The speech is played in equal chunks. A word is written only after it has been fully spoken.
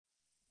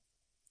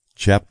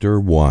Chapter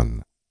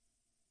 1.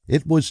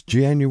 It was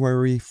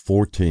January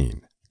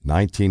 14,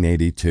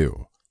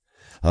 1982,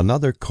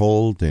 another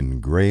cold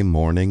and gray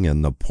morning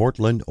in the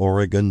Portland,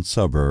 Oregon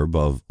suburb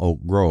of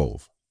Oak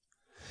Grove.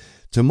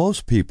 To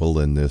most people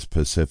in this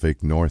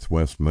Pacific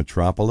Northwest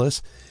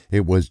metropolis,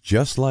 it was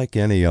just like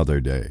any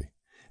other day,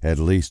 at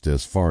least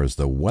as far as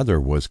the weather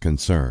was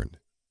concerned.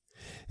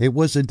 It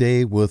was a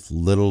day with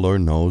little or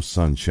no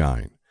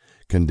sunshine,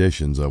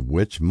 conditions of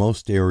which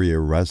most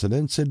area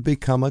residents had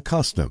become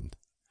accustomed.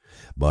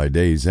 By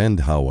day's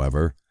end,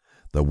 however,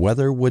 the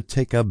weather would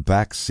take a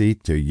back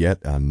seat to yet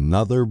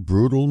another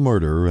brutal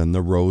murder in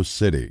the Rose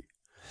City,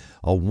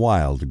 a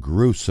wild,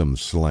 gruesome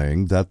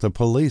slaying that the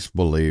police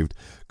believed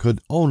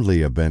could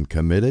only have been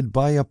committed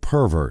by a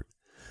pervert,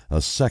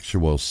 a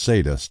sexual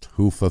sadist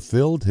who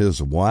fulfilled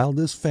his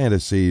wildest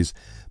fantasies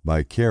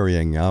by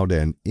carrying out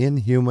an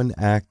inhuman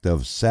act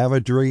of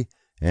savagery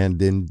and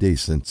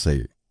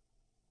indecency.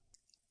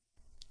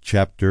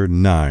 Chapter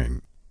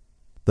 9.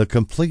 The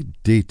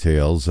complete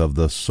details of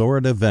the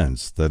sordid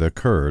events that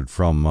occurred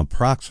from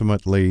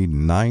approximately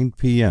 9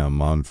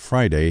 p.m. on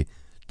Friday,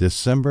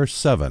 December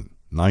 7,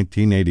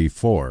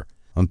 1984,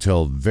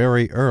 until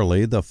very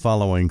early the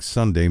following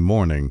Sunday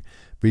morning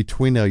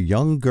between a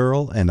young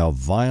girl and a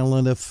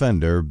violent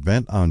offender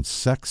bent on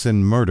sex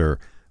and murder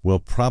will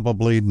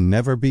probably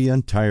never be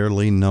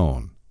entirely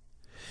known.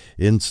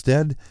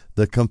 Instead,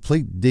 the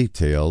complete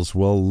details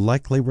will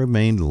likely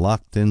remain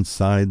locked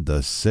inside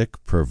the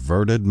sick,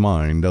 perverted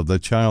mind of the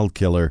child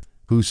killer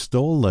who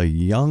stole a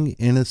young,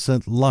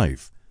 innocent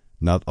life,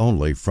 not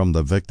only from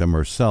the victim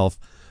herself,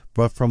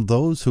 but from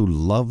those who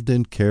loved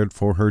and cared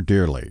for her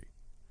dearly.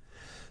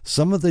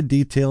 Some of the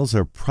details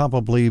are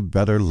probably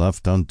better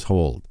left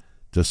untold,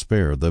 to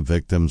spare the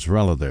victim's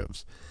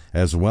relatives,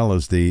 as well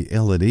as the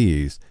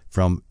ill-at-ease,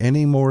 from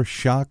any more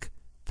shock,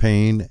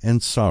 pain,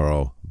 and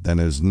sorrow than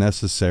is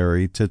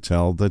necessary to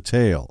tell the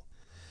tale.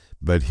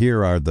 But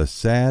here are the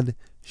sad,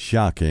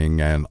 shocking,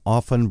 and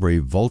often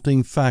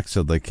revolting facts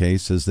of the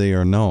case as they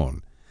are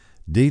known,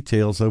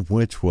 details of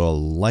which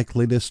will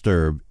likely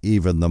disturb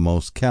even the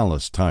most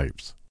callous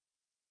types.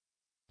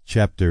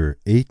 Chapter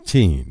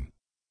 18.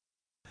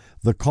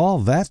 The call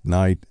that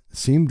night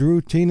seemed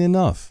routine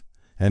enough,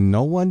 and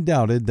no one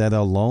doubted that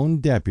a lone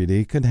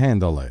deputy could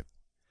handle it.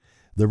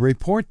 The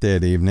report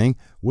that evening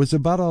was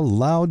about a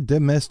loud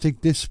domestic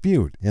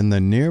dispute in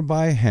the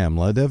nearby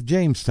hamlet of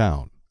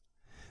Jamestown.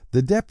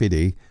 The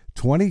deputy,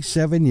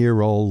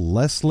 27-year-old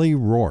Leslie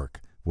Rourke,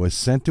 was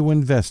sent to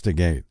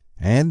investigate,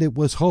 and it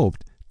was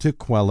hoped to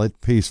quell it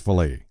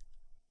peacefully.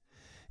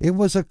 It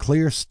was a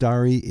clear,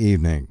 starry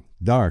evening,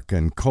 dark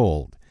and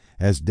cold,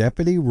 as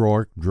Deputy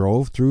Rourke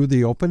drove through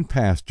the open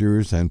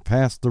pastures and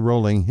past the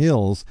rolling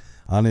hills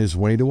on his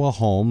way to a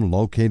home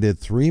located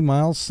 3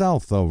 miles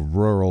south of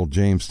rural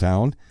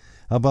Jamestown,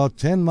 about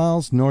 10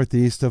 miles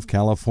northeast of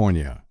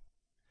California.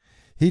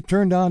 He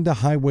turned onto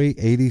Highway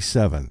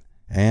 87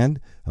 and,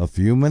 a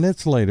few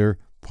minutes later,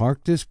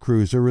 parked his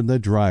cruiser in the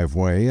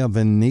driveway of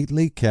a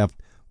neatly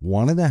kept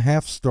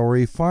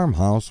 1.5-story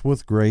farmhouse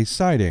with gray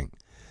siding,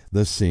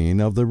 the scene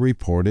of the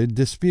reported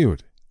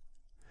dispute.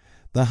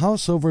 The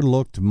house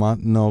overlooked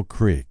Montagneux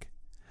Creek.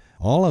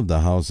 All of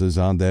the houses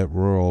on that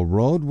rural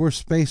road were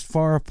spaced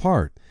far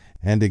apart,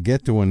 and to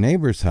get to a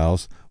neighbor's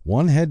house,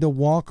 one had to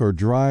walk or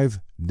drive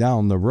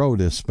down the road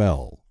a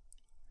spell.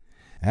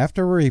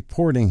 After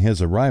reporting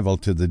his arrival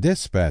to the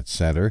dispatch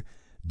center,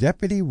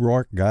 Deputy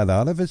Rourke got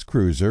out of his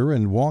cruiser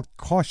and walked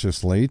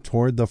cautiously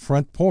toward the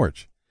front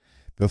porch.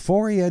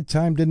 Before he had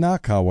time to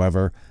knock,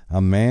 however,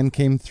 a man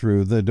came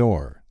through the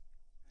door.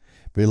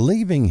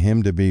 Believing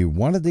him to be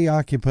one of the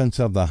occupants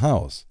of the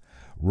house,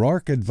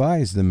 Rourke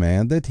advised the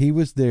man that he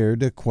was there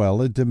to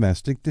quell a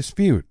domestic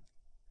dispute.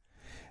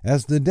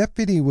 As the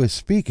deputy was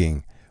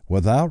speaking,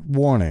 without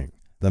warning,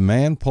 the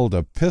man pulled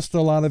a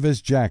pistol out of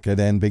his jacket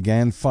and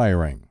began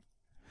firing.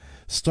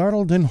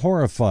 Startled and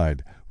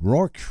horrified,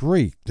 Rourke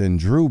shrieked and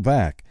drew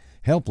back,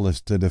 helpless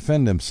to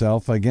defend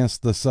himself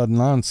against the sudden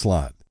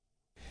onslaught.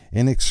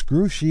 In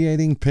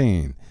excruciating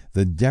pain,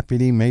 the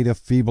deputy made a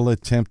feeble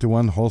attempt to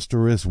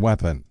unholster his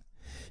weapon.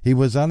 He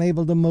was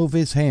unable to move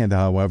his hand,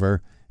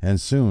 however,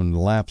 and soon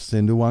lapsed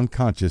into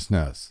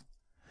unconsciousness.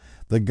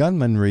 The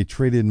gunman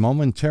retreated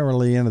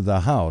momentarily into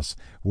the house,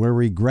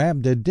 where he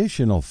grabbed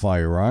additional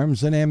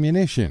firearms and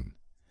ammunition.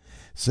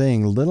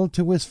 Saying little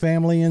to his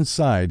family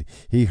inside,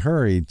 he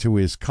hurried to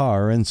his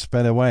car and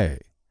sped away.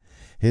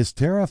 His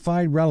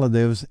terrified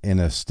relatives, in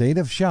a state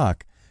of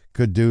shock,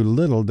 could do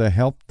little to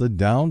help the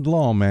downed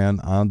lawman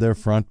on their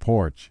front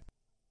porch.